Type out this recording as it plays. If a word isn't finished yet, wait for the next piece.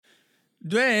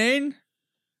Dwayne,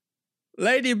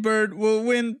 Lady Bird will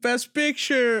win Best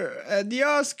Picture at the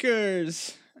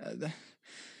Oscars.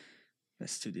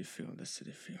 That's to the feel.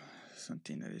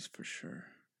 Something that is for sure.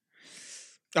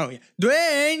 Oh yeah,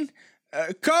 Dwayne,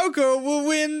 Coco will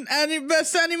win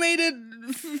Best Animated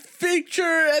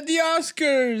Picture at the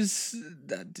Oscars.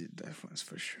 That one's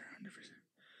for sure.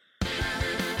 100%.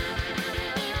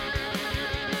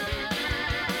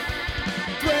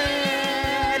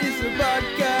 Dwayne is the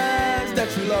podcast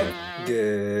that you love. Good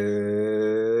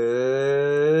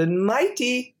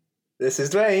mighty. This is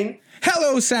Dwayne.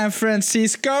 Hello, San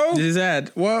Francisco. This is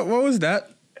Ed. What was that?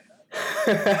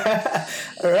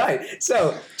 All right.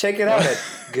 So check it out.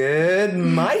 Good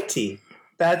mighty.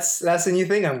 That's a new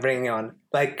thing I'm bringing on.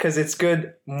 Like, because it's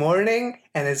good morning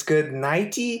and it's good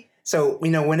nighty. So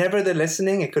whenever they're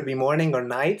listening, it could be morning or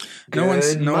night. No one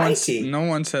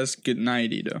says good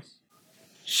nighty though.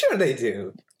 Sure they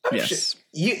do. Yes. Sure.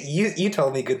 You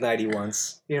told me good nighty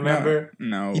once. You remember?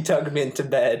 No. You tucked me into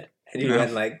bed and you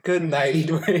went like, good nighty,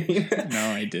 Dwayne.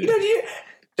 No, I didn't.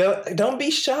 Don't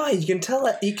be shy. You can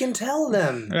tell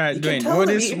them. Right, Dwayne.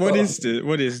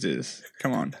 What is this?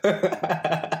 Come on.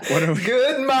 What are we?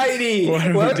 Good mighty.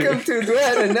 Welcome to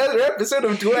Dwed. Another episode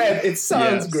of Dwed. It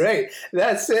sounds great.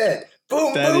 That's it.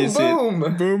 Boom, boom, boom.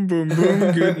 Boom, boom,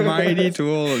 boom. Good mighty to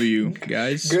all of you,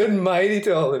 guys. Good mighty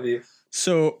to all of you.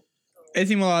 So,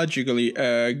 etymologically,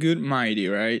 good mighty,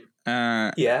 right?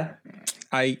 Yeah.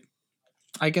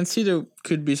 I can see there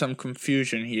could be some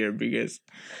confusion here because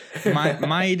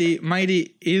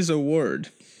mighty is a word.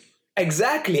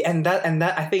 Exactly, and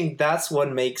that I think that's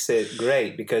what makes it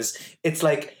great, because it's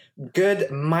like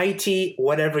good mighty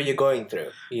whatever you're going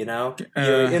through. You're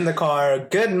in the car,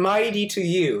 good mighty to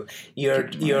you. You're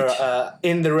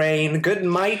in the rain, good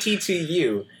mighty to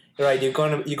you. Right, you're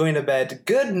going to bed.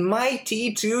 Good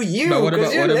mighty to you,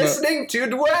 because you're listening to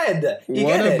Dwed. You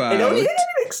get it? It only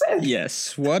makes sense.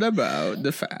 Yes. What about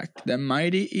the fact that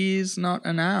mighty is not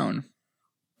a noun?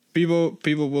 People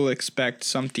will expect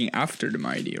something after the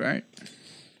mighty, right?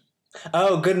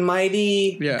 Oh, good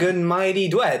mighty. Yeah. Good mighty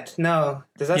Dwed. No,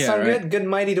 does that sound good? Good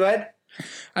mighty Dwed.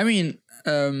 I mean,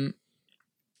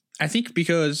 I think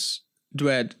because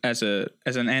Dwed as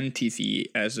an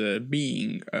entity, as a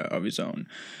being of his own,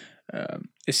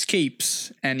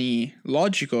 escapes any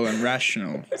logical and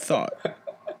rational thought.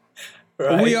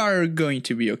 Right. We are going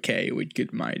to be okay with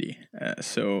good mighty.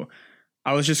 So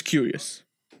I was just curious.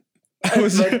 I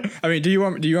mean, do you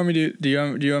want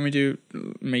me to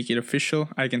make it official?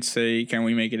 I can say, can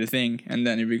we make it a thing, and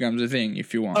then it becomes a thing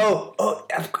if you want. Oh,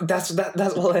 that's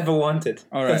all I ever wanted.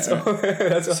 All right.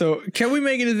 So can we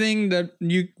make it a thing that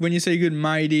when you say good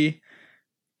mighty,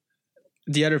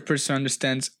 the other person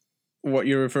understands what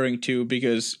you're referring to,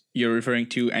 because you're referring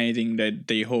to anything that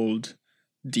they hold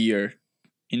dear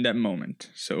in that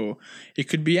moment. So it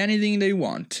could be anything they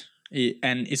want,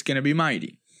 and it's gonna be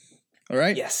mighty. All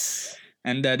right? Yes.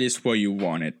 And that is what you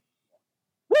wanted.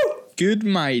 Woo! Good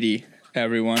mighty,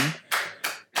 everyone.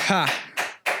 Ha!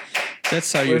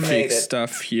 That's how you fix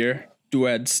stuff here.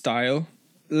 Dwed style.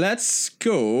 Let's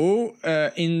go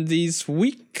in this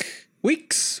week's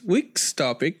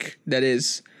topic that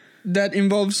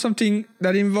involves something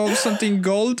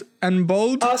gold and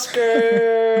bold. Oscars!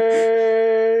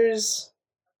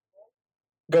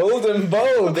 Gold and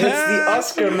bold. It's the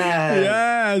Oscar man.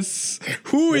 Yes.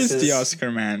 Who is the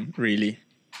Oscar man, really?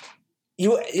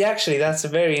 Actually, that's a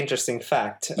very interesting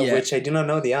fact, of which I do not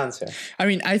know the answer. I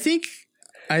mean, I think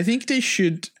they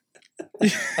should.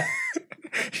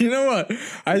 You know what?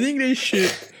 I think they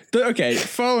should. Okay,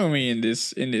 follow me in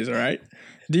this. All right.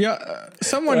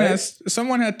 Someone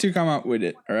had to come up with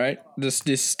it. All right. This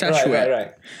statuette,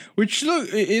 right. Which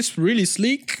is really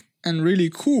sleek and really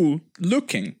cool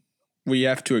looking. We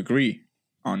have to agree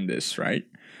on this, right?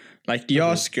 Like the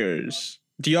Oscars,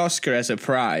 the Oscar as a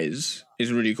prize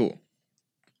is really cool.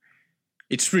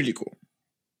 It's really cool,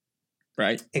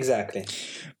 right? Exactly.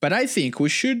 But I think we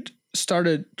should start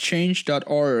a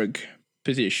change.org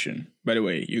petition. By the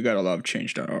way, you gotta love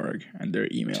change.org and their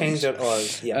emails.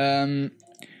 Change.org, yeah.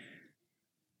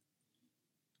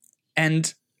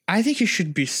 And I think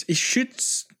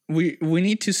we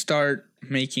need to start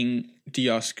making the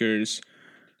Oscars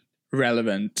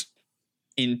relevant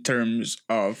in terms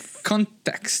of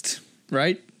context,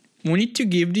 right? We need to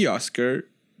give the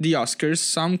Oscars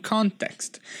some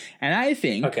context. And I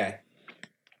think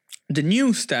the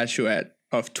new statuette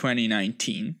of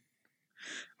 2019,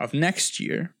 of next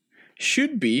year,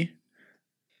 should be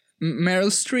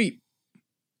Meryl Streep.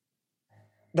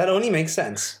 That only makes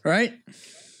sense. Right?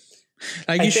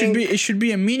 Like it should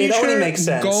be a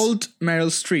miniature gold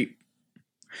Meryl Streep.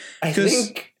 I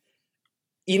think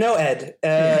Ed,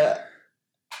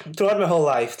 throughout my whole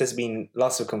life, there's been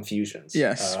lots of confusions.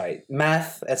 Yes. All right.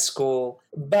 Math at school,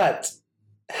 but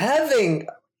having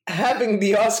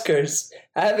the Oscars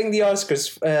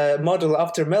model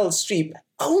after Meryl Streep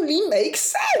only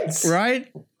makes sense,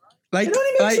 right? Like, it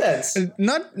only makes sense.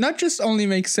 Not just only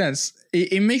makes sense.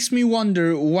 It makes me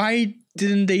wonder, why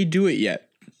didn't they do it yet?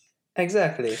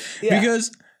 Exactly. Yeah.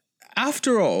 Because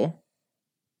after all,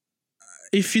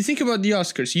 if you think about the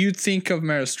Oscars, you think of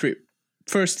Meryl Streep.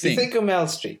 First thing. You think of Meryl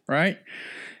Streep. Right?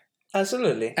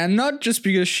 Absolutely. And not just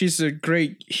because she's a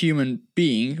great human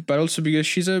being, but also because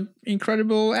she's an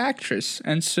incredible actress.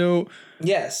 And so...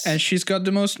 Yes. And she's got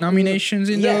the most nominations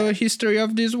in the history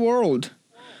of this world.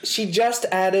 She just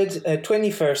added a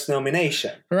 21st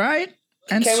nomination. Right?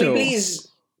 And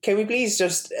Can we please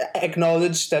just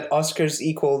acknowledge that Oscars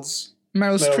equals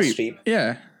Meryl Streep?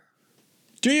 Yeah.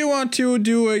 Do you want to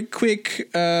do a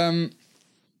quick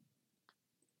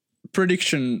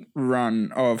prediction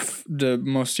run of the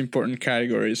most important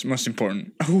categories? Most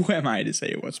important. Who am I to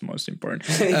say what's most important?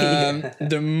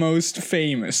 The most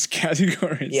famous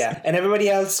categories. Yeah. And everybody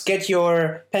else, get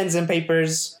your pens and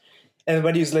papers.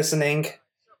 Everybody who's listening,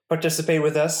 participate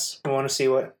with us. We want to see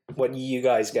what you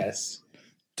guys guess.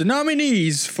 The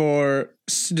nominees for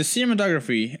the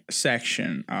cinematography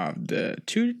section of the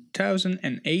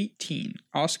 2018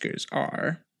 Oscars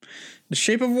are The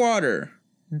Shape of Water,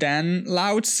 Dan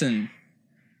Lautsen;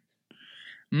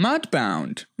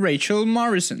 Mudbound, Rachel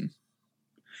Morrison;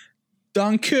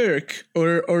 Dunkirk,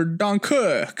 or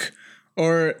Dunkirk,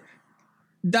 or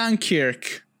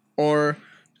Dunkirk, or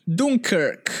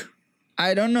Dunkirk.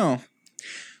 I don't know.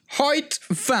 Hoyt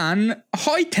van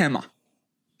Hoytema.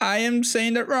 I am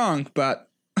saying that wrong, but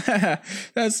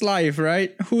that's life,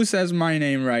 right? Who says my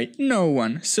name right? No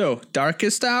one. So,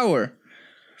 Darkest Hour.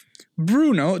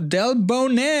 Bruno Del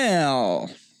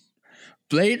Bonell.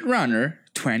 Blade Runner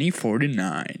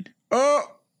 2049.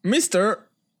 Oh,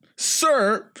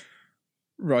 Sir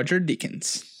Roger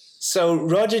Deakins. So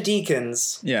Roger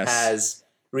Deakins Yes. has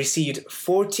received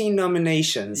 14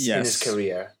 nominations in his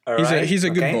career. All right? He's a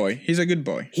good boy. He's a good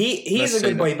boy. He's a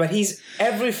good boy, but he's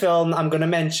every film I'm going to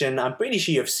mention, I'm pretty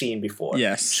sure you've seen before.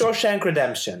 Yes. Shawshank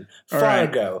Redemption, right.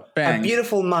 Fargo, Bang. A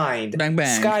Beautiful Mind, Bang,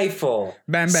 bang. Skyfall,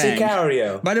 Bang, bang.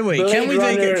 Sicario. By the way, Blade can we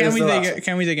Runner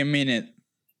take a minute?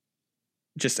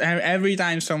 Just every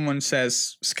time someone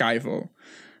says Skyfall,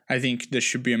 I think there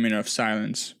should be a minute of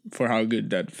silence for how good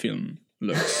that film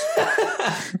looks.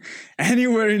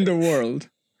 Anywhere in the world,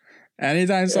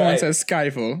 anytime someone says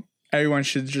Skyfall, everyone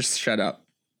should just shut up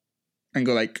and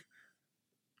go like,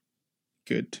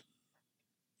 good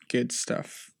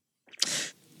stuff.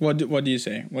 What do you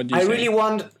say? I really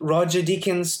want Roger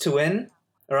Deakins to win,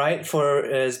 all right, for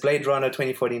his Blade Runner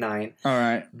 2049. All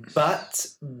right. But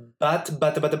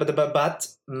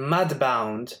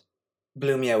Mudbound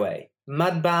blew me away.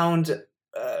 Mudbound,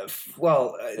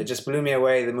 it just blew me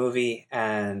away, the movie,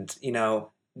 and,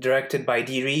 directed by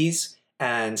Dee Rees,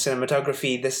 and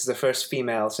cinematography, this is the first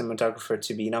female cinematographer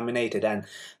to be nominated, and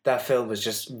that film was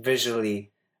just visually,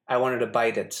 I wanted to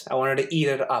bite it. I wanted to eat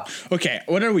it up. Okay,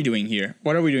 what are we doing here?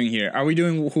 Are we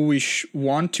doing who we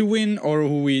want to win or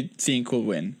who we think will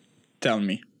win? Tell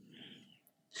me.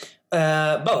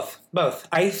 Both.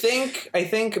 I think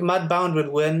Mudbound would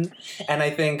win, and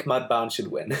I think Mudbound should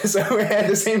win. So at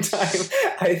the same time,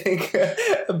 I think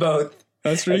both.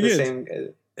 That's really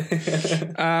good.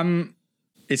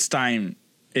 It's time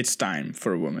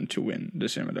for a woman to win the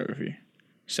cinematography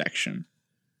section,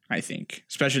 I think,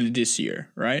 especially this year,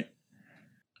 right?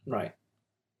 Right.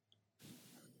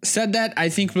 Said that, I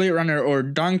think Blade Runner or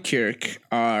Dunkirk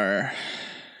are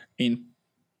in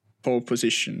pole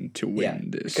position to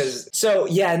win this.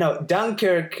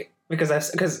 Dunkirk, because I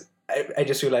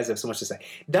just realized I have so much to say.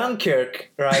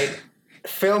 Dunkirk, right?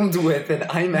 Filmed with an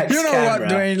IMAX camera. You know what,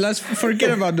 Dwayne? Let's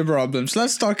forget about the problems.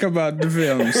 Let's talk about the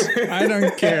films. I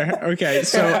don't care. Okay,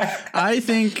 so I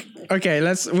think. Okay,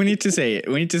 we need to say it.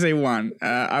 We need to say one.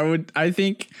 I would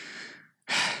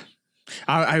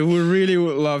really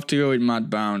love to go with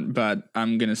Mudbound, but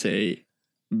I'm gonna say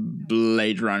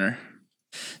Blade Runner.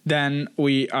 Then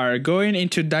we are going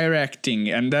into directing,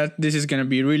 and this is going to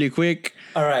be really quick.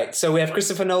 All right, so we have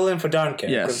Christopher Nolan for Dunkirk.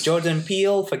 Yes. We have Jordan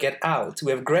Peele for Get Out.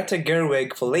 We have Greta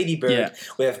Gerwig for Lady Bird. Yeah.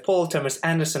 We have Paul Thomas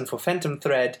Anderson for Phantom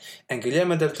Thread, and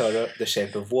Guillermo del Toro, The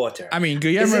Shape of Water. I mean,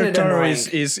 Guillermo del Toro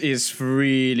is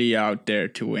really out there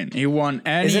to win. He won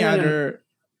any other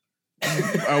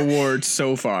award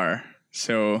so far.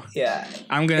 So yeah,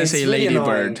 I'm going to say really Lady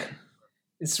Bird.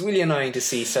 It's really annoying to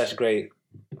see such great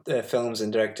films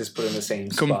and directors put in the same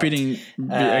spot. Competing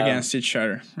against each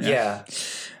other. Yeah.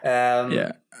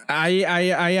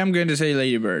 I am going to say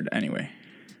Lady Bird anyway.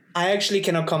 I actually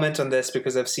cannot comment on this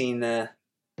because I've seen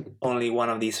only one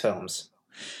of these films.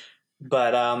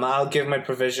 But I'll give my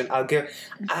provision. I'll give...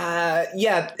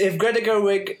 if Greta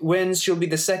Gerwig wins, she'll be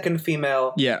the second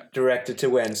female director to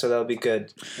win, so that'll be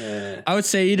good. I would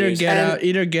say either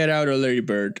Get Out or Lady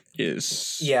Bird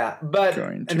is... Yeah, but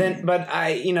Jordan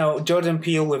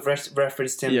Peele, we've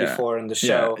referenced him before in the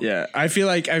show. Yeah. I feel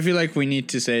like we need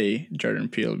to say Jordan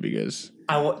Peele because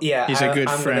he's a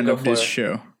good friend of this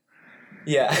show.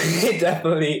 Yeah,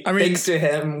 definitely. I mean, thanks to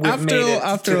him, we've made it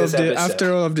after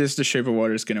all of this, The Shape of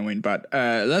Water is going to win. But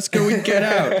let's go with Get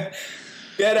Out.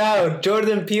 Get Out.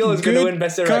 Jordan Peele is going to win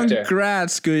Best Director.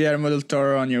 Congrats, Guillermo del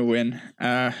Toro, on your win.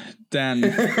 Then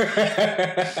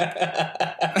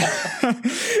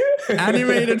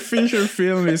animated feature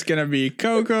film is going to be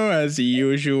Coco as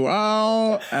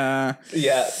usual.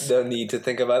 Don't need to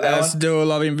think about that as though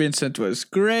Loving Vincent was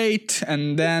great.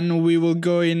 And then we will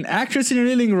go in actress in a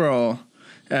leading role.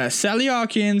 Sally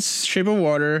Hawkins, Shape of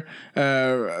Water,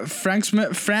 Franz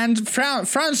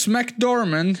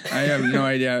McDormand. I have no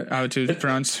idea how to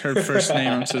pronounce her first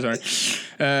name. I'm so sorry.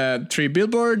 3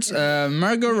 Billboards,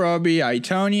 Margot Robbie,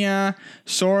 Itonia,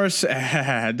 Source.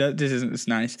 This is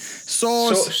nice.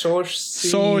 Sauce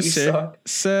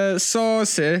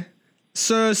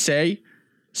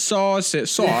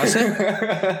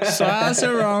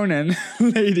Ronan,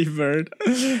 Lady Bird,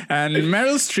 and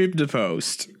Meryl Streep, The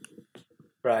Post.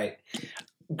 Right.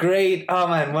 Great. Oh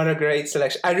man, what a great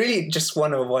selection. I really just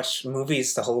want to watch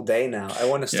movies the whole day now. I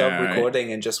want to stop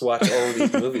recording and just watch all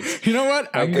these movies. You know what?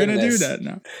 I'm going to do that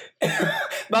now.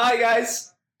 Bye,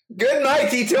 guys. Good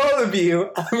nighty to all of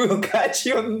you. I will catch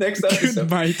you on the next episode.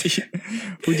 Good nighty.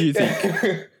 Who do you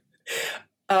think?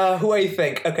 Who I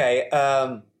think? Okay.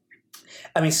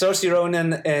 Saoirse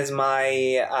Ronan is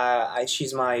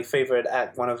she's my favorite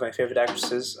one of my favorite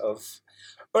actresses of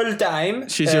all the time.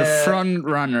 She's your front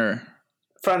runner,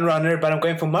 but I'm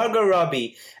going for Margot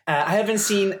Robbie. I haven't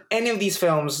seen any of these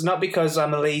films, not because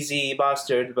I'm a lazy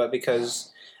bastard, but because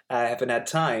I haven't had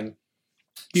time.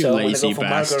 You lazy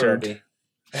bastard.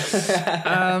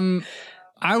 I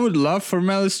would love for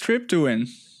Meryl Streep to win,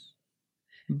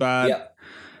 but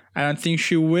I don't think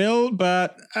she will.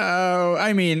 But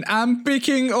I'm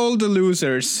picking all the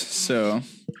losers, so...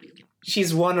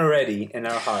 She's won already in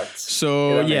our hearts.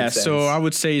 So so I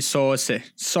would say sauce.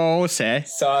 That's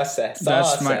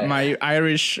my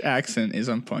Irish accent is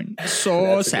on point.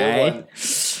 Sauce.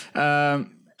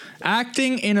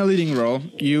 Acting in a leading role,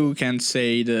 you can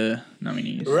say the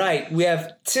nominees. Right, we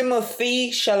have Timothée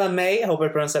Chalamet, I hope I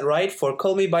pronounced that right, for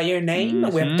Call Me By Your Name.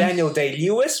 We have Daniel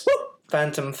Day-Lewis,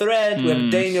 Phantom Thread. We have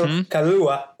Daniel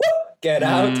Kaluuya, Get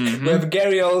Out. We have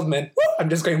Gary Oldman. I'm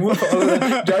just going all of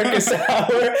the Darkest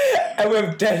Hour. And we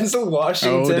have Denzel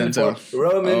Washington for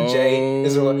Roman J.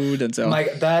 As well.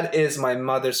 Denzel. That is my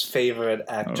mother's favorite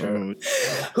actor.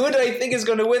 Who do I think is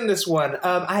going to win this one?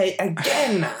 I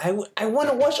want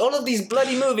to watch all of these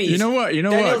bloody movies. You know what?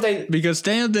 Because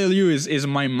Daniel Day-Lewis is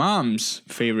my mom's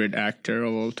favorite actor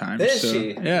of all time. Is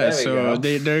she? Yeah, so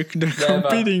they're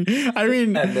competing.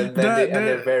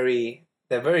 They're very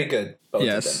good. Both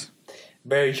of them.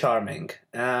 Very charming.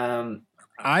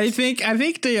 I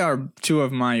think they are two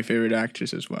of my favorite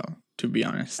actors as well, to be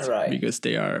honest. Right. Because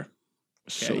they are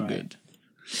so good.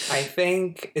 I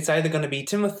think it's either going to be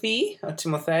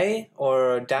Timothée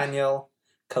or Daniel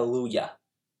Kaluuya.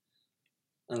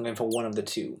 I'm going for one of the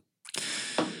two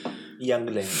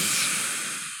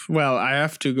younglings. Well, I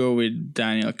have to go with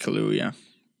Daniel Kaluuya.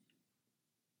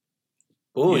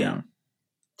 Booyah. Yeah.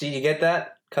 Did you get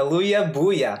that? Kaluuya,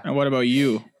 booyah. And what about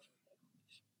you?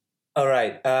 All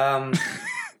right. I'm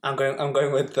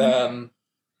going with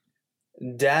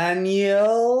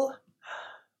Daniel.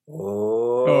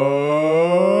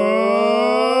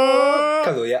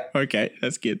 Kaluuya. Okay,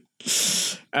 that's good.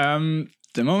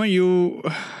 The moment you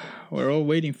were all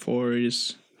waiting for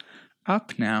is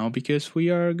up now because we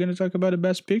are going to talk about the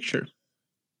Best Picture,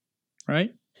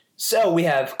 right? So we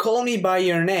have Call Me By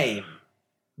Your Name,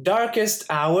 Darkest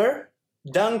Hour,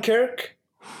 Dunkirk,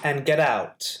 and Get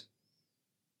Out.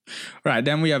 Right,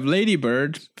 then we have Lady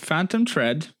Bird, Phantom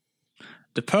Thread,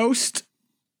 The Post,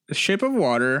 The Shape of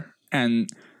Water, and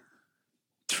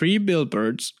 3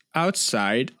 Billboards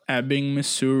Outside Ebbing,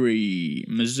 Missouri.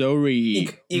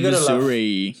 You gotta love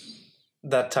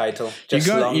that title. Just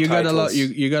you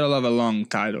gotta love a long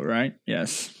title, right?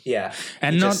 Yes. Yeah.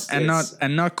 And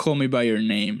not Call Me By Your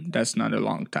Name. That's not a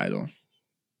long title.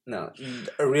 No, that's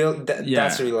a real.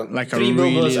 Like 3 a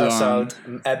Billboards really Outside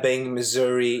Ebbing,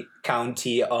 Missouri,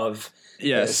 county of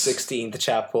 16th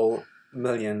Chapel,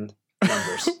 million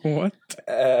numbers. What?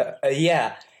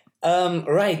 Yeah.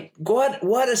 Right.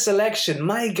 What a selection.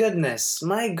 My goodness.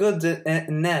 My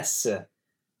goodness.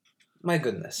 My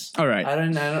goodness. All right.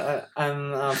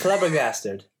 I'm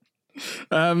flabbergasted.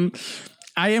 I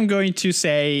am going to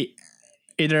say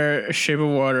either Shape of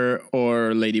Water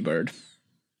or Lady Bird.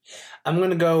 I'm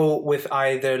going to go with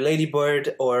either Lady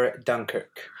Bird or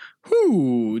Dunkirk.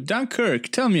 Whoo, Dunkirk.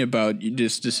 Tell me about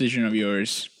this decision of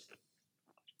yours.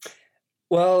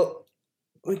 Well,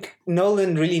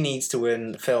 Nolan really needs to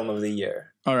win Film of the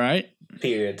Year. All right.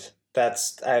 Period. I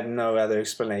have no other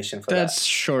explanation for that. That's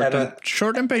short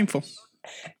and painful.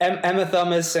 Emma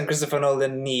Thomas and Christopher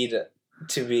Nolan need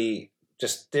to be they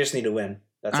just need to win.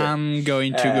 That's it. I'm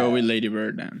going to go with Lady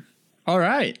Bird then. All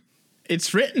right.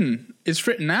 It's written. It's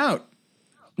written out.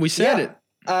 We said it.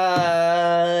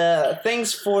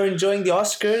 Thanks for enjoying the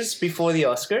Oscars before the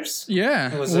Oscars.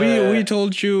 Yeah, we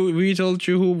told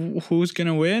you who's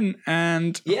gonna win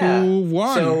and who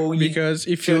won. So because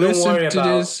if you listen to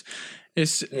this,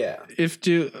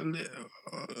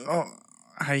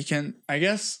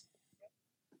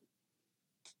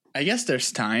 I guess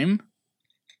there's time.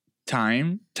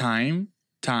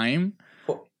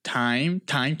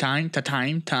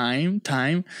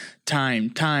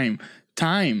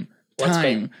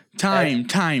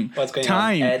 What's going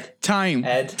on? Ed? Time.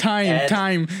 We the don't have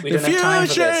time for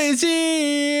future this. is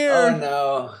here. Oh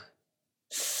no.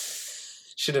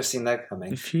 Should have seen that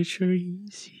coming. The future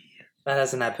is here. That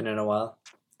hasn't happened in a while.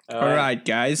 All right,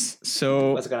 guys.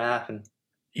 So what's gonna happen?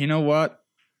 You know what?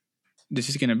 This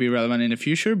is gonna be relevant in the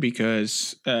future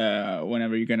because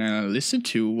whenever you're gonna listen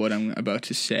to what I'm about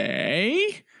to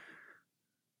say,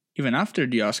 even after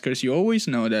the Oscars, you always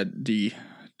know that the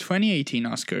 2018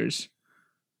 Oscars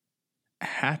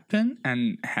happen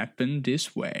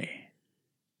this way.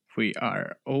 We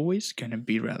are always gonna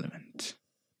be relevant.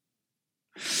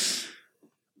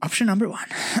 Option number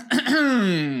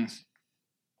 1.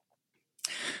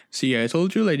 See, I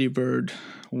told you Lady Bird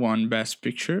won Best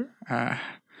Picture. I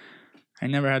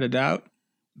never had a doubt.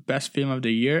 Best Film of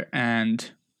the Year,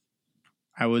 and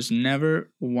I was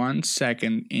never 1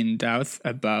 second in doubt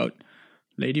about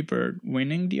Lady Bird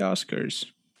winning the Oscars.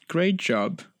 Great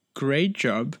job.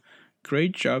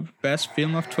 Best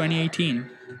Film of 2018.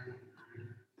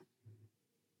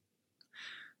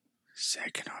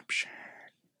 Second option.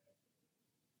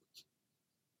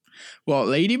 Well,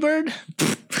 Lady Bird?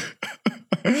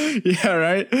 Yeah,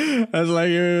 right? That's like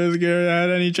it was gonna have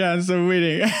any chance of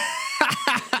winning. Lady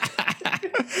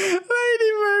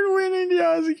Bird winning the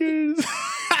Oscars.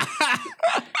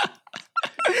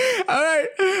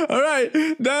 All right.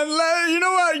 Then you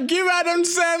know what? Give Adam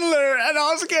Sandler an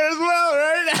Oscar as well,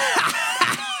 right?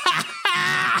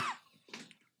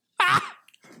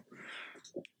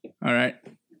 All right.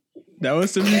 That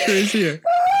was The Future is Here.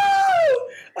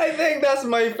 I think that's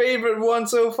my favorite one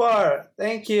so far.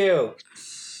 Thank you.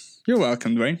 You're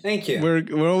welcome, Dwayne. Thank you.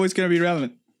 We're always gonna be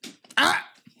relevant.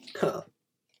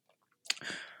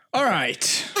 All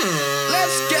right.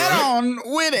 Let's get on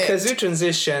with it. Kazoo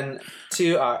transition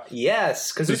to our episode. Yeah,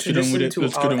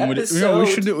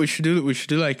 we should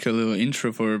do like a little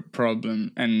intro for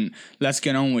problem, and let's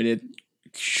get on with it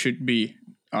should be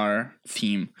our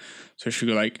theme. So it should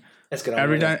go like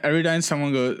every time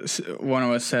someone one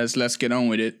of us says let's get on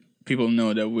with it, people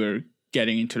know that we're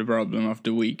getting into the problem of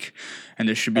the week, and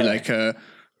there should be like a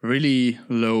really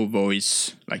low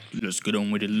voice, like let's get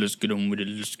on with it, let's get on with it,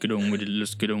 let's get on with it,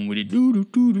 let's get on with it, let's get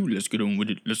on with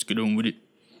it, let's get on with it,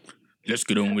 let's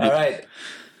get on with it. All right,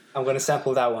 I'm gonna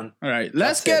sample that one. All right,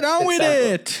 let's get on with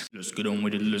it. Let's get on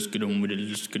with it, let's get on with it,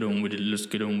 let's get on with it, let's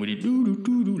get on with it,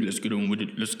 let's get on with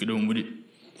it, let's get on with it,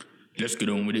 let's get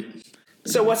on with it.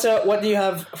 So what do you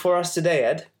have for us today,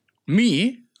 Ed?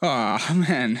 Me? Oh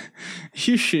man,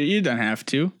 you don't have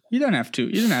to. You don't have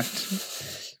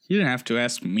to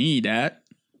ask me that.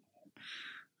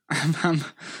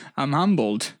 I'm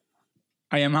humbled.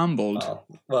 I am humbled. Oh,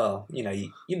 well,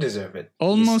 you deserve it.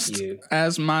 Almost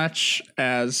as much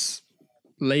as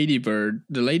Lady Bird,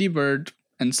 the Lady Bird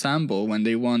ensemble when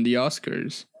they won the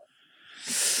Oscars.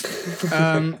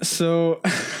 All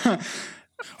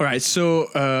right. So,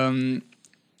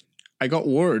 I got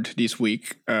word this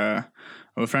week of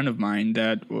a friend of mine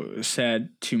that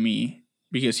said to me,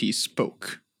 because he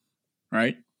spoke,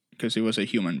 right? Because he was a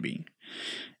human being.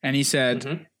 And he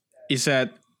said,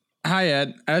 "Hi,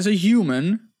 Ed, as a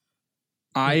human,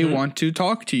 I want to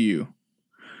talk to you."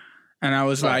 And I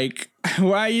was like,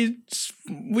 "Why are you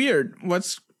weird?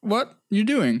 What you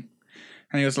doing?"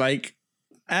 And he was like,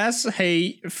 "As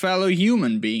a fellow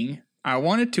human being, I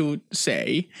wanted to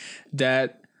say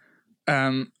that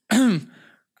I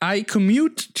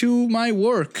commute to my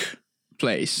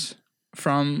workplace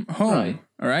from home.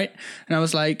 All right. And I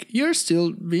was like, you're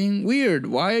still being weird.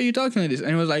 Why are you talking like this? And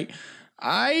he was like,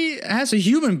 as a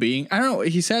human being, I don't know.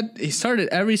 He said he started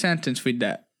every sentence with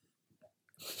that,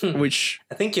 which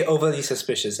I think you're overly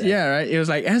suspicious. Yeah, right. It was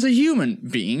like, as a human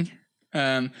being,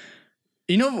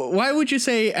 why would you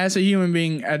say as a human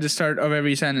being at the start of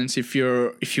every sentence if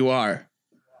you are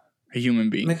a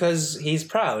human being? Because he's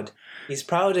proud. He's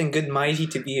proud and good mighty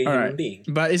to be a human being.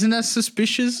 But isn't that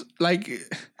suspicious? Like,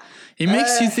 it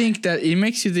makes you think that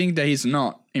he's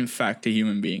not, in fact, a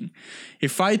human being.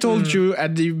 If I told you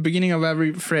at the beginning of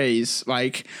every phrase,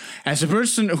 like, as a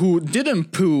person who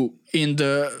didn't poo in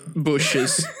the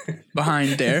bushes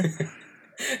behind there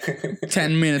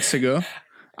 10 minutes ago,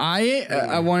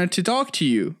 I wanted to talk to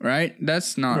you, right?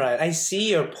 That's not right. I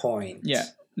see your point. Yeah.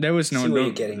 There was no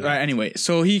right. Anyway,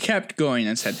 so he kept going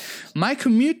and said,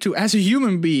 as a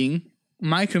human being,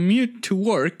 my commute to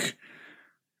work,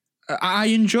 I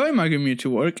enjoy my commute to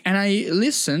work, and I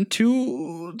listen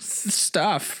to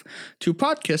stuff, to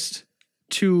podcasts,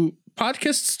 to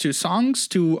songs,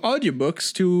 to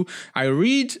audiobooks, I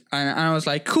read, and I was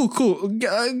like, cool,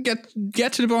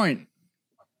 get to the point,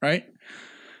 right?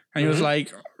 And he was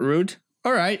like, rude.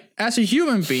 All right, as a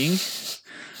human being,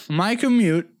 my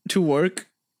commute to work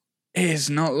is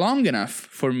not long enough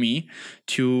for me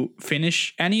to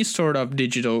finish any sort of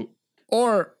digital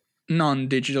or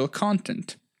non-digital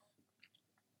content.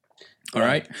 All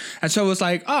right. And so I was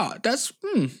like, that's,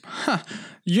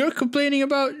 you're complaining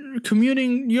about your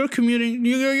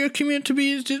commute to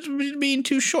being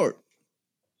too short.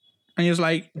 And he was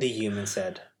like, the human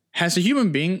said, as a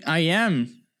human being, I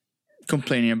am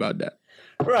complaining about that.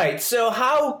 Right. So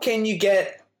how can you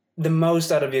get the most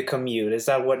out of your commute? Is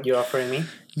that what you're offering me?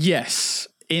 Yes.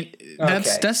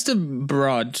 That's the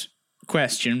broad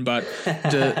question, but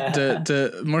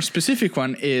the more specific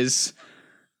one is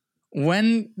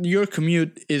when your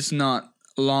commute is not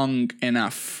long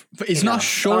enough. It's not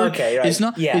short. Okay, right. It's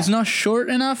not short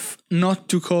enough not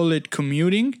to call it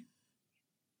commuting,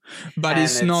 but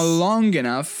it's not long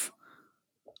enough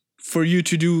for you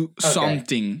to do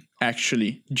something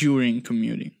actually during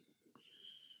commuting.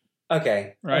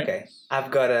 Okay. Right? Okay. I've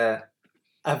got an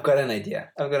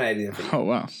idea. I've got an idea for you. Oh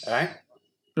wow. All right.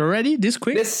 You're ready? This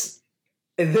quick? This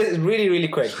is really, really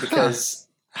quick because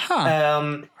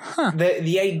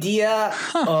the idea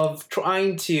of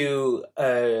trying to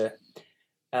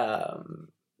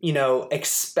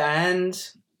expand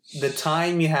the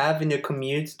time you have in your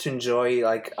commute to enjoy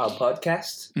like our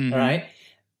podcast. All right.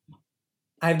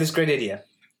 I have this great idea.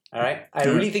 All right. I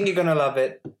really think you're gonna love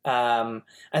it. I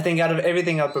think out of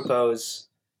everything I'll propose,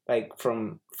 like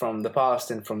from the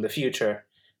past and from the future,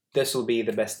 this will be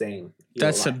the best thing.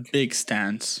 That's a big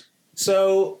stance.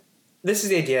 So this is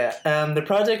the idea. The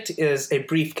project is a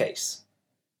briefcase.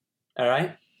 All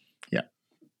right. Yeah.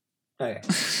 Okay.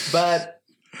 But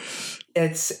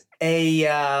it's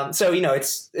a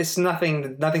it's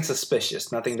nothing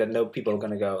suspicious. Nothing that people are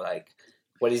gonna go like,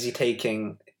 what is he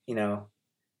taking?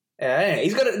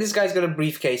 This guy's got a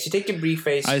briefcase. You take your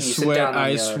briefcase. I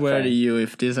swear to you,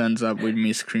 if this ends up with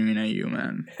me screaming at you,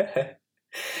 man.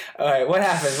 All right, what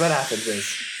happens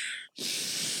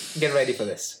is, get ready for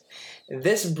this.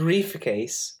 This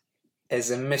briefcase is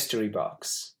a mystery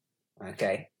box.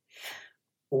 Okay.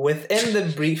 Within the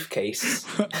briefcase.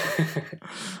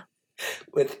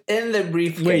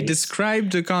 Wait,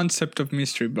 describe the concept of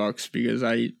mystery box because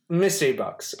mystery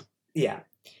box. Yeah.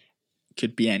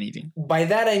 Could be anything. By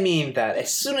that I mean that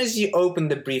as soon as you open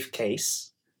the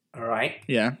briefcase, all right?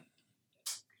 Yeah.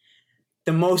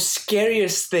 The most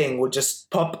scariest thing will just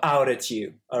pop out at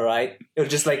you, all right? It'll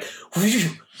just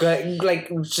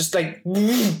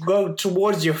go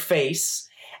towards your face,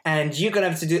 and you're gonna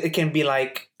have to do. It can be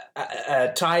like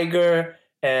a tiger.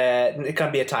 It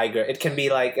can be a tiger. It can be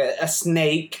like a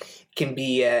snake. It can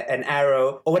be an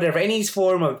arrow or whatever. Any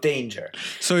form of danger.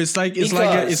 So it's like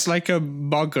a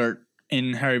boggart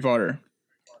in Harry Potter.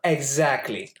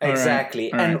 Exactly. All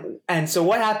right. And so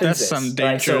what happens? That's some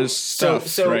dangerous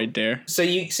stuff right there. So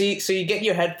you get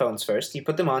your headphones first. You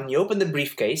put them on. You open the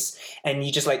briefcase, and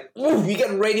you just you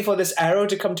get ready for this arrow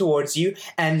to come towards you,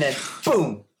 and then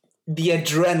boom, the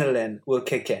adrenaline will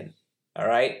kick in. All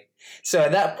right. So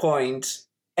at that point,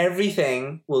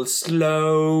 everything will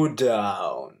slow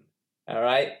down. All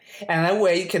right, and that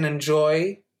way you can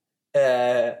enjoy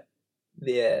the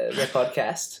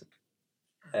podcast.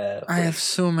 I have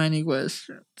so many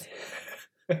questions.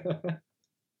 All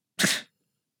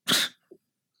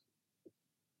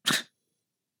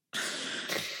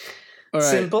right.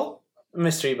 Simple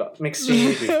mystery box.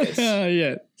 Briefcase.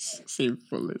 Yes,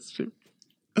 simple.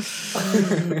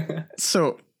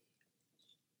 So,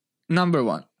 number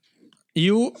one,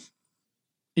 you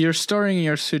you're storing in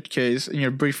your suitcase, in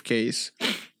your briefcase,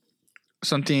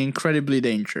 something incredibly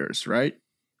dangerous, right?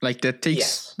 Like that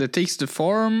takes the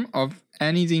form of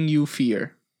anything you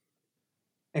fear.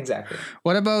 Exactly.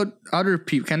 What about other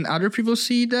people? Can other people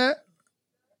see that?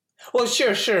 Well,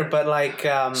 sure, but like,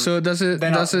 so does it?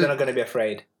 They're not going to be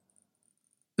afraid.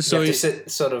 So you have to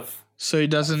sit sort of. So it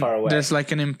doesn't. Far away. There's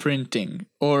like an imprinting,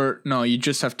 or no? You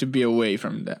just have to be away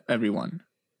from everyone.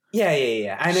 Yeah.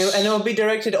 And it'll be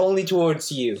directed only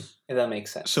towards you, if that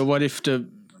makes sense. So what if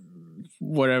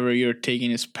whatever you're taking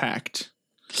is packed?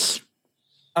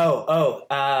 Well,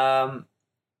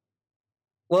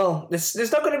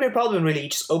 there's not going to be a problem really. You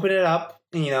just open it up,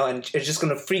 and it's just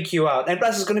going to freak you out. And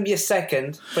plus, it's going to be a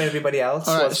second for everybody else.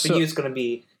 Right, for you, it's going to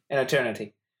be an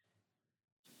eternity.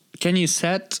 Can you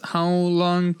set how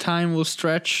long time will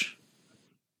stretch?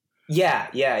 Yeah.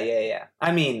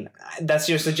 I mean, that's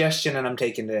your suggestion, and I'm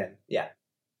taking it in. Yeah,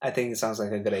 I think it sounds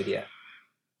like a good idea.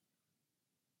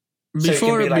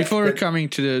 Before coming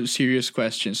to the serious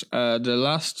questions, the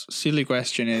last silly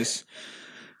question is,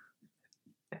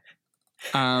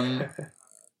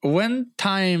 when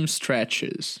time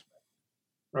stretches,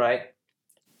 right?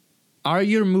 Are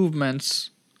your movements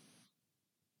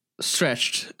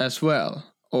stretched as well?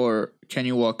 Or can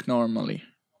you walk normally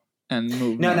and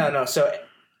move? No. So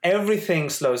everything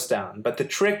slows down. But the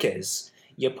trick is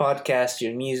your podcast,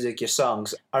 your music, your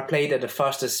songs are played at a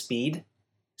faster speed.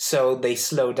 So they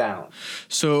slow down.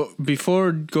 So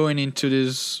before going into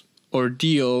this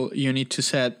ordeal, you need to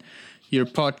set your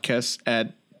podcast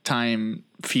at time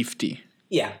 50.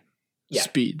 Yeah.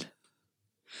 Speed.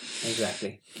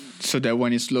 Exactly. So that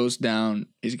when it slows down,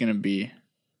 it's going to be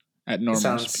at normal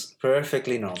speed. Sounds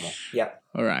perfectly normal. Yeah.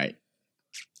 All right.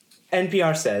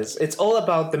 NPR says it's all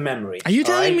about the memory. Are you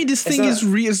telling me this thing is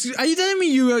real? Are you telling me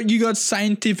you got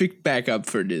scientific backup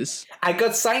for this? I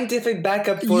got scientific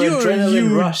backup for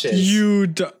adrenaline rushes. You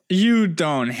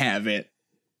don't have it.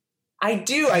 I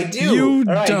do. You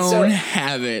don't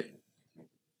have it.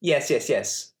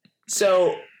 Yes.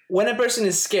 So when a person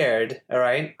is scared, all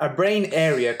right, a brain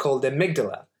area called the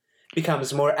amygdala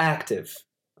becomes more active.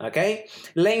 Okay?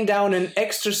 Laying down an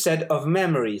extra set of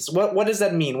memories. What does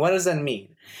that mean?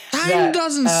 Time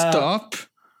doesn't stop.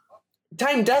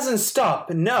 Time doesn't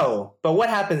stop, no. But what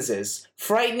happens is,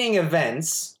 frightening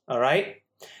events, all right,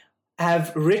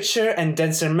 have richer and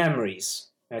denser memories.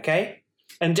 Okay?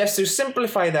 And just to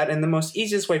simplify that in the most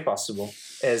easiest way possible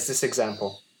is this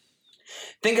example.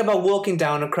 Think about walking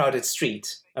down a crowded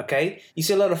street. Okay? You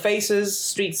see a lot of faces,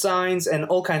 street signs, and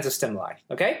all kinds of stimuli.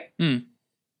 Okay?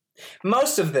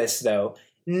 Most of this, though,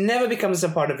 never becomes a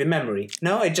part of your memory.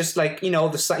 No, it just like, you're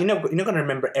not going to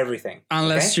remember everything.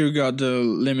 Unless you got the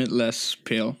limitless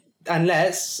pill.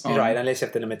 Unless you have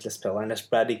the limitless pill. Unless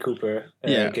Bradley Cooper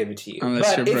gave it to you.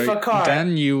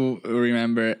 Then you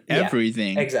remember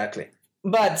everything. Yeah, exactly.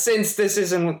 But since this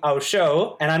isn't our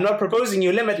show, and I'm not proposing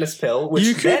you limitless pill,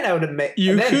 which then I would admit...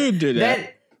 You could do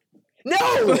that. No,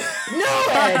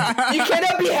 Ed! You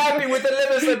cannot be happy with the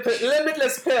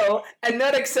limitless pill and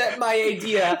not accept my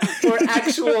idea for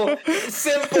actual,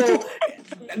 simple,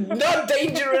 not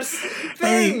dangerous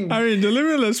thing. I mean, the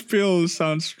limitless pill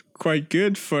sounds quite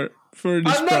good for this.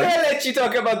 I'm not going to let you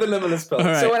talk about the limitless pill.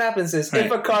 Right. So what happens is,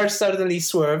 if a car suddenly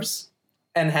swerves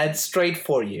and heads straight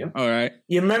for you,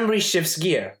 your memory shifts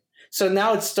gear. So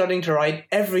now it's starting to write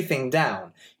everything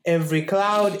down. Every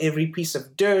cloud, every piece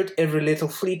of dirt, every little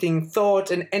fleeting thought,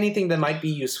 and anything that might be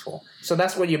useful. So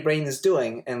that's what your brain is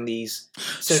doing in these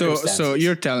circumstances. So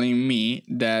you're telling me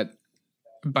that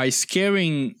by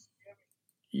scaring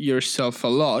yourself a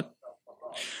lot,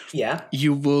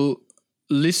 you will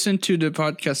listen to the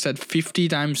podcast at 50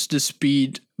 times the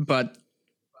speed, but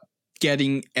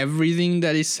getting everything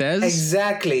that it says?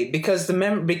 Exactly, because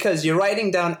because you're writing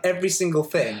down every single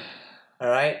thing. All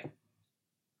right?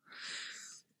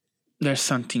 There's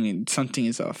something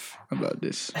is off about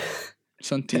this.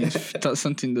 Something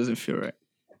doesn't feel right.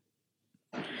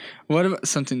 What about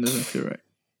something doesn't feel right?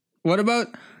 What about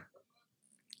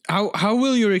how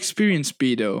will your experience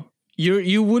be though?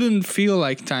 You wouldn't feel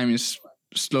like time is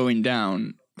slowing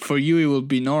down. For you it will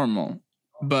be normal.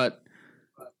 But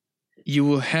you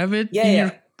will have it in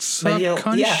your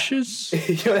subconscious.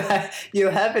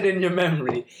 You'll have it in your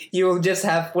memory. You will just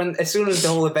have as soon as the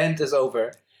whole event is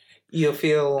over. You'll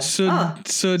feel so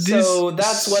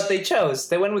that's what they chose.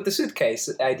 They went with the suitcase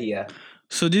idea.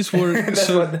 So this work.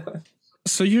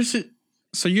 So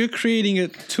you're creating a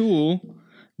tool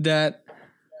that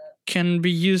can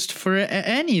be used for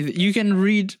any. You can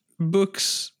read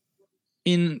books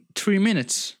in 3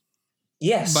 minutes.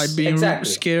 Yes, by being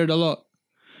scared a lot.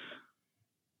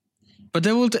 But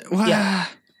they will.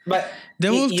 But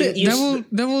you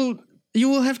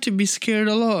will have to be scared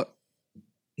a lot.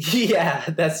 Yeah,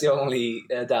 that's the only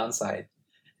downside.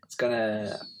 It's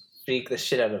gonna freak the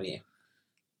shit out of you.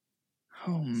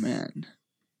 Oh man.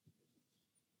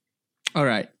 All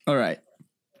right.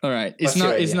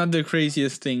 It's not the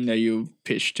craziest thing that you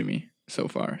pitched to me so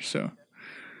far. So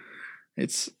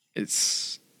it's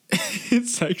it's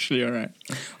actually all right.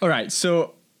 All right.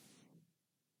 So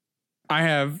I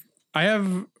have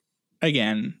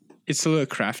again. It's a little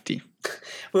crafty.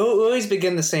 We always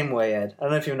begin the same way, Ed. I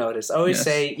don't know if you've noticed. I always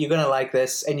say, you're going to like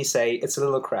this, and you say, it's a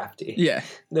little crafty. Yeah.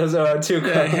 Those are our two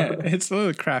It's a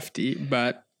little crafty,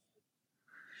 but...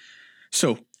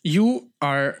 So, you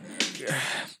are...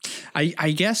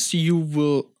 I guess you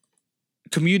will...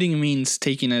 Commuting means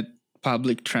taking a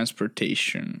public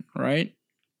transportation, right?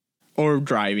 Or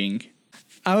driving.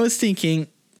 I was thinking,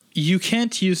 you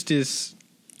can't use this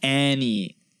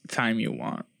any time you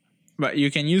want. But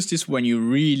you can use this when you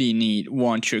really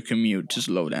want your commute to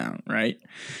slow down, right?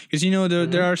 Because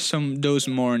there are those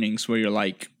mornings where you're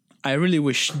like, I really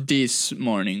wish this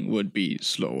morning would be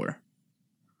slower.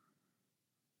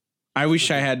 I wish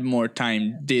I had more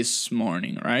time this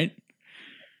morning, right?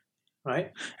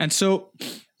 Right. And so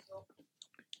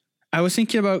I was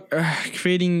thinking about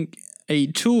creating a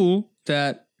tool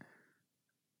that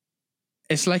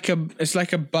it's like a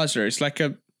buzzer. It's like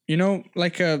a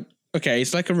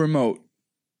it's like a remote.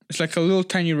 It's like a little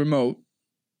tiny remote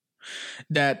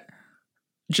that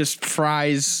just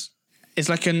fries. It's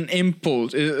like an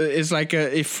impulse. It's like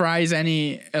it fries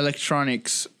any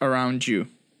electronics around you.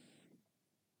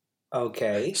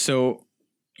 Okay. So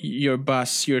your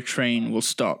bus, your train will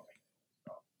stop.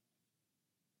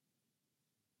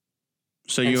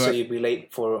 So you'll be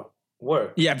late for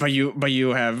work. Yeah, but you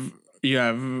have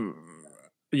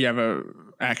a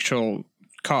actual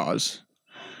cause.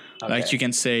 Okay. Like you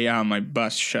can say, my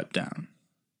bus shut down,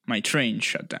 my train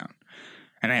shut down,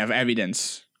 and I have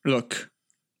evidence. Look,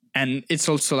 and it's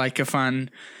also like a fun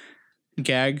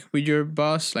gag with your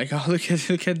boss. Like, oh, look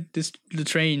at this, the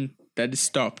train that is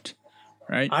stopped,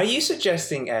 right? Are you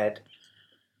suggesting, Ed,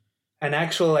 an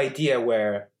actual idea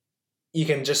where you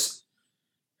can just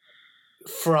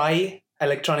fry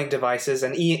electronic devices,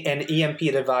 an EMP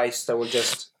device that will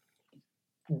just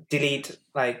delete,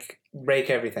 like, break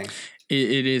everything?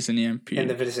 It is an EMP. In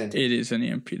the vicinity. It is an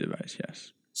EMP device,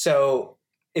 yes. So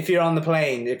if you're on the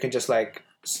plane, you can just like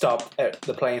stop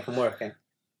the plane from working.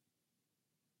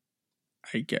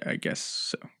 I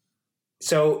guess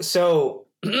so. So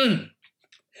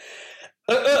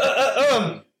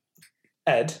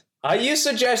Ed, are you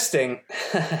suggesting...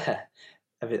 I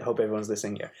hope everyone's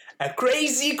listening here. A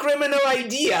crazy criminal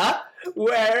idea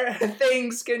where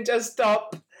things can just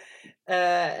stop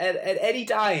at any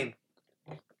time.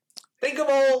 Think of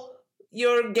all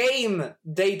your game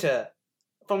data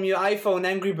from your iPhone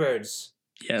Angry Birds.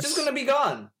 Yes. It's just going to be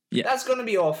gone. Yeah. That's going to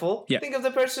be awful. Yeah. Think of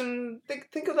the person.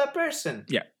 Think of that person.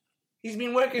 Yeah. He's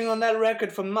been working on that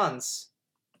record for months.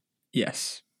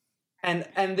 Yes. And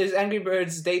this Angry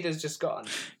Birds data is just gone.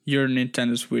 Your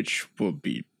Nintendo Switch will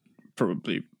be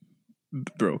probably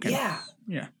broken. Yeah.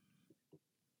 Yeah.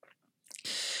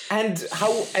 And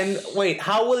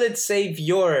how will it save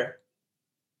your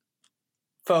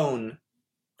phone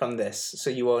from this,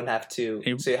 so you won't have to?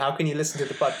 So how can you listen to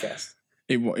the podcast?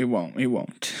 It won't.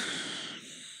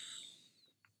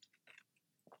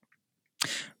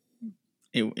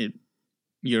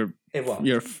 Your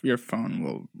phone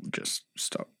will just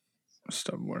stop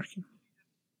working.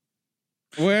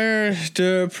 Where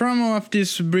the promo of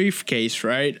this briefcase,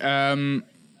 right?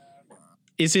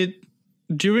 Is it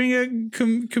during a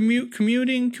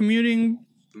commuting?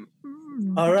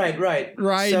 Oh, right.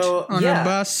 Ride so, on a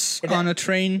bus, on a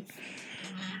train.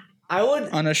 I would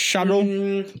on a shuttle.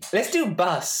 Let's do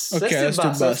bus. Okay, let's do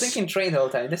bus. I was thinking train the whole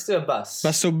time. Let's do a bus.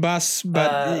 Bus,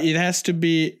 but it has to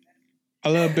be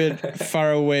a little bit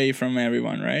far away from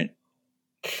everyone, right?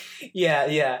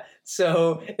 Yeah.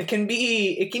 So it can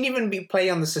even be play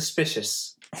on the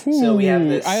suspicious. Ooh, so we have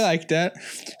this. I like that.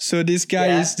 So this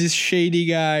guy is this shady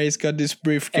guy. He's got this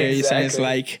briefcase and it's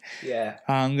like,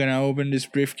 I'm gonna open this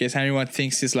briefcase. Everyone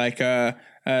thinks it's like a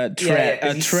threat.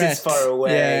 A threat. Far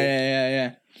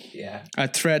away. Yeah. A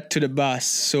threat to the bus.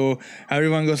 So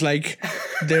everyone goes like,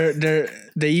 they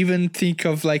even think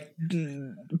of like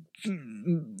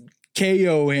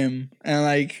KO him and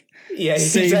like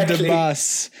save the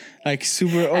bus. Like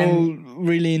super old,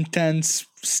 really intense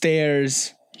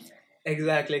stairs.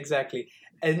 Exactly.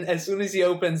 And as soon as he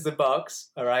opens the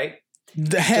box, all right,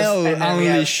 the hell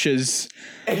unleashes.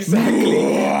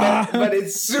 Exactly. but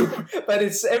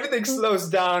it's everything slows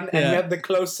down, and you have the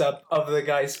close up of the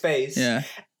guy's face. Yeah.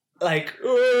 like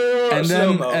and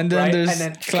slow-mo, then right? there's and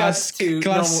then cuts to normal.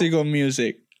 classical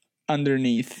music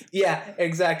underneath. Yeah,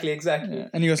 exactly. Yeah.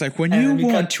 And he goes like, when And you then we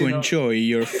want cut to to enjoy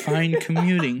your fine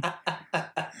commuting,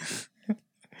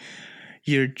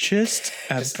 you're just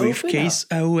a Just open briefcase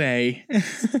away.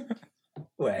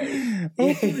 Way.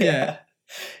 Yeah.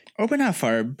 Open up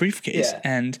our briefcase, Yeah.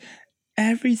 and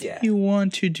everything Yeah. you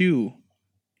want to do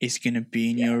is gonna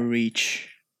be in Yeah. your reach.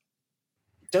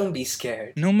 Don't be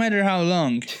scared. No matter how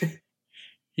long.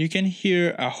 You can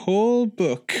hear a whole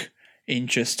book in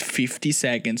just 50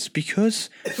 seconds because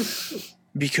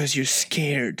you're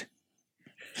scared.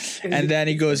 And then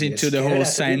it goes You're into the scared whole out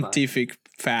of your mind. scientific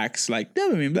facts, like blah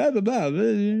blah blah.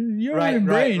 Your Right,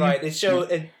 brain. right. It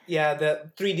shows it. Yeah,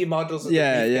 the 3D models of the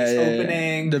Yeah, briefcase yeah.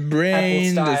 opening. The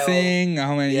brain, Apple the style. thing.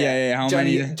 How many? Yeah. How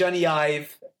many? Johnny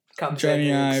Ive comes Johnny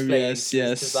in and Ive. explains Yes,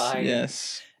 his design.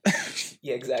 yes.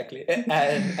 Yeah, exactly. And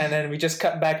then we just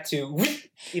cut back to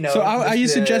So are you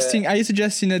suggesting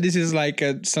that this is like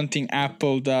something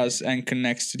Apple does and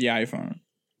connects to the iPhone?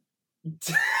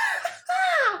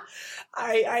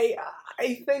 I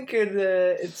think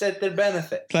it's at their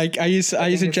benefit. Like, are you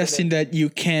think it's suggesting that you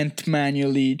can't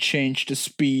manually change the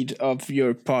speed of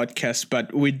your podcast,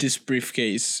 but with this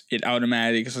briefcase, it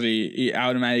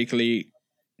automatically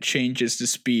changes the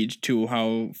speed to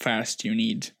how fast you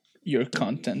need your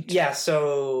content? Yeah.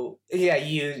 So yeah,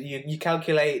 you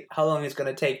calculate how long it's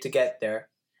going to take to get there,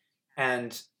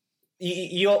 and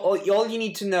all you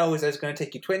need to know is that it's going to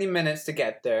take you 20 minutes to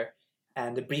get there.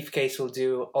 And the briefcase will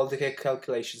do all the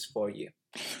calculations for you.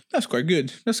 That's quite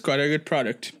good. That's quite a good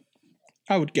product.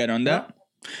 I would get on that. Yeah.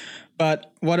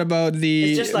 But what about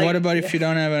if you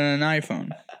don't have an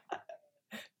iPhone?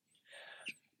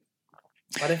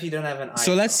 What if you don't have an iPhone?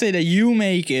 So let's say that you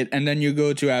make it and then you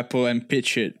go to Apple and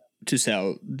pitch it to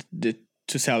sell it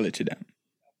to them.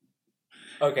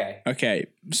 Okay.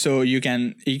 So you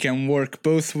can work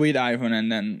both with iPhone and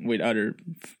then with other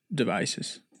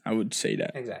devices. I would say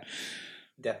that. Exactly.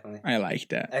 Definitely. I like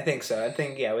that. I think so.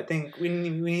 We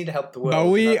need to help the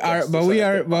world. But we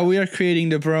are creating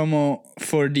the promo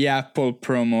for the Apple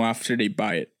promo after they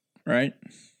buy it, right?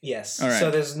 Yes. All right.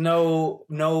 So there's no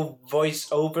voice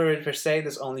over it per se.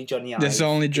 There's only Johnny Ive. There's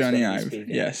only Johnny Ive.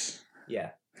 Yes.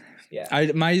 Yeah.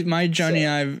 My Johnny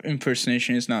Ive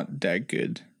impersonation is not that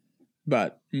good,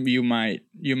 but you might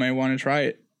want to try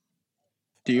it.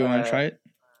 Do you want to try it?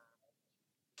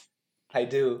 I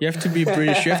do. You have to be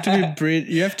British. You have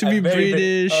to be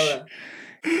British.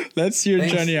 Let's hear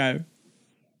Johnny Ive.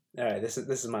 All right, this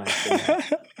is mine.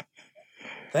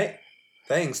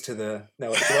 Thanks to the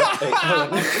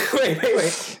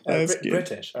wait.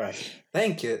 British. All right.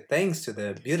 Thanks to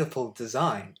the beautiful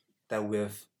design that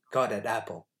we've got at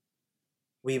Apple,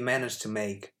 we managed to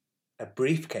make a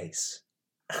briefcase.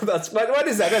 What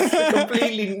is that? That's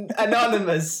completely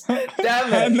anonymous.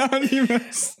 Damn it.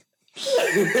 Anonymous.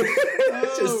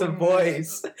 It's just a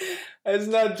voice. It's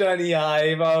not Johnny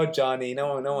Ive. Oh, Johnny.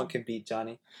 No one can beat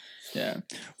Johnny. Yeah.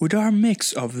 With our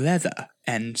mix of leather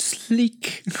and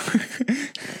sleek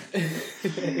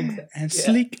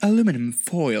sleek aluminum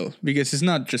foil, because it's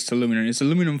not just aluminum, it's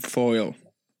aluminum foil.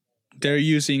 They're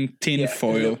using tin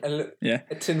foil. A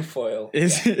tin foil.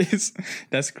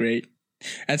 That's great.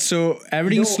 And so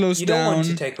everything slows down. You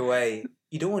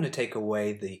don't want to take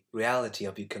away the reality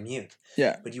of your commute.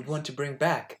 Yeah. But you want to bring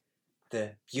back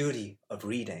the beauty of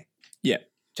reading. Yeah.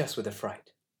 Just with a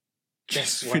fright.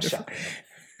 Just one shot.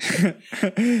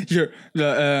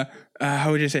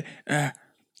 How would you say?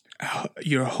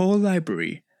 Your whole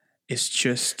library is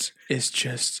just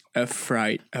a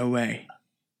fright away.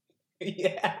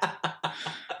 Yeah.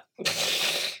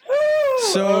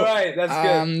 So all right, that's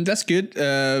good. That's good.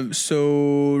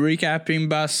 So recapping,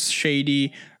 Buzz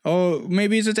Shady. Oh,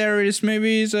 maybe he's a terrorist.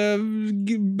 Maybe he's a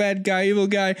bad guy, evil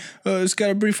guy. He's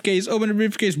got a briefcase. Open the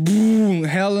briefcase. Boom!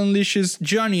 Hell unleashes.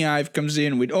 Johnny Ive comes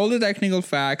in with all the technical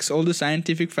facts, all the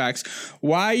scientific facts.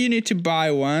 Why you need to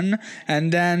buy one,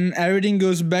 and then everything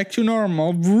goes back to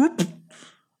normal. Whoop,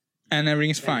 and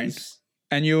everything's fine.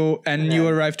 And you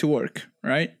arrive to work,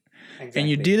 right? Exactly. And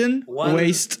you didn't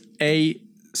waste a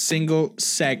single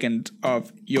second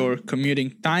of your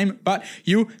commuting time, but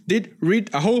you did read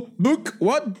a whole book.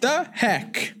 What the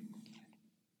heck?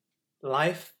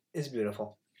 Life is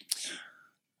beautiful.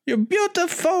 You're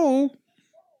beautiful.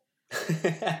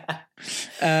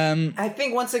 I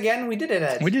think once again we did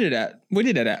it. We did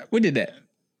it.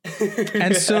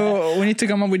 And so we need to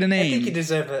come up with a name. I think you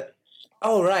deserve it.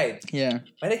 Oh, right. Yeah.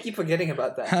 Why do I keep forgetting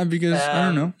about that? Because I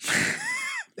don't know.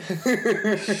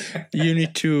 You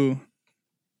need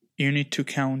to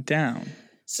count down.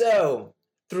 So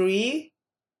 3,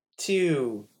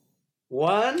 2,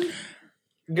 1.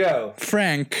 Go.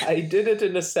 Frank. I did it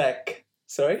in a sec.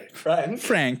 Sorry? Frank?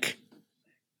 Frank.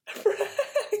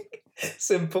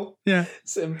 Simple. Yeah.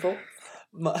 Simple.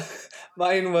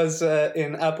 Mine was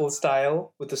in Apple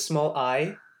style with a small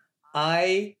I.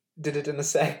 I did it in a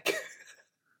sec.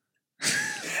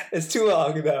 It's too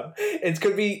long though. It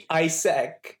could be I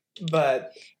sec,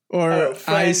 but or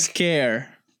I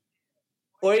scare.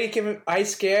 Or you can I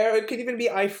scare. Or it could even be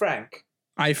I Frank.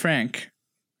 I Frank.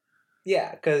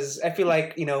 Yeah, because I feel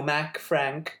like Mac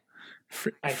Frank.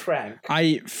 I Frank.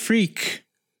 I freak.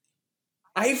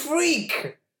 I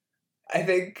freak. I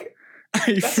think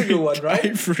that's a good one, right?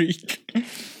 I freak.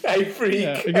 I freak.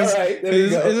 Yeah, because all right, there we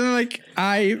go. Isn't it like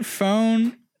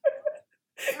iPhone?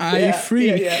 I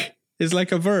freak. Yeah. It's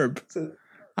like a verb. So,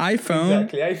 iPhone.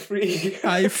 Exactly. I freak.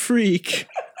 I freak.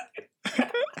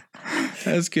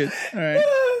 That's good. All right.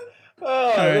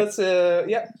 All right. That's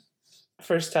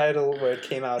first title where it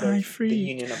came out of the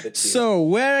union of the two. So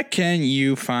where can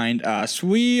you find us?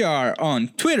 We are on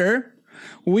Twitter.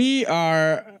 We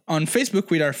are on Facebook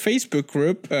with our Facebook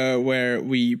group where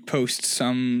we post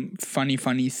some funny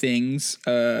things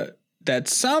that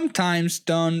sometimes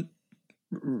don't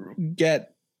get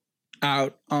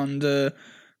out on the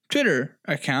Twitter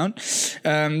account.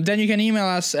 Then you can email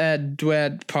us at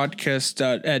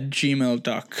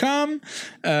duetpodcast@gmail.com.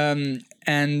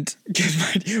 And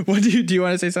what do you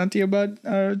want to say something about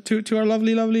to our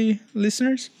lovely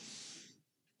listeners?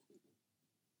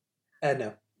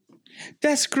 No.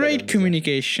 That's great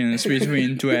communications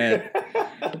between Duet.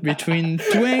 Between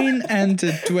Dwayne and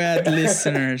the Duet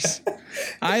listeners.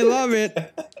 I love it.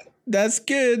 That's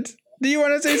good. Do you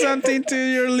want to say something to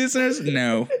your listeners?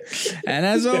 No. And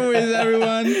as always,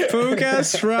 everyone, poke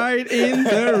us right in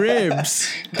the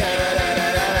ribs.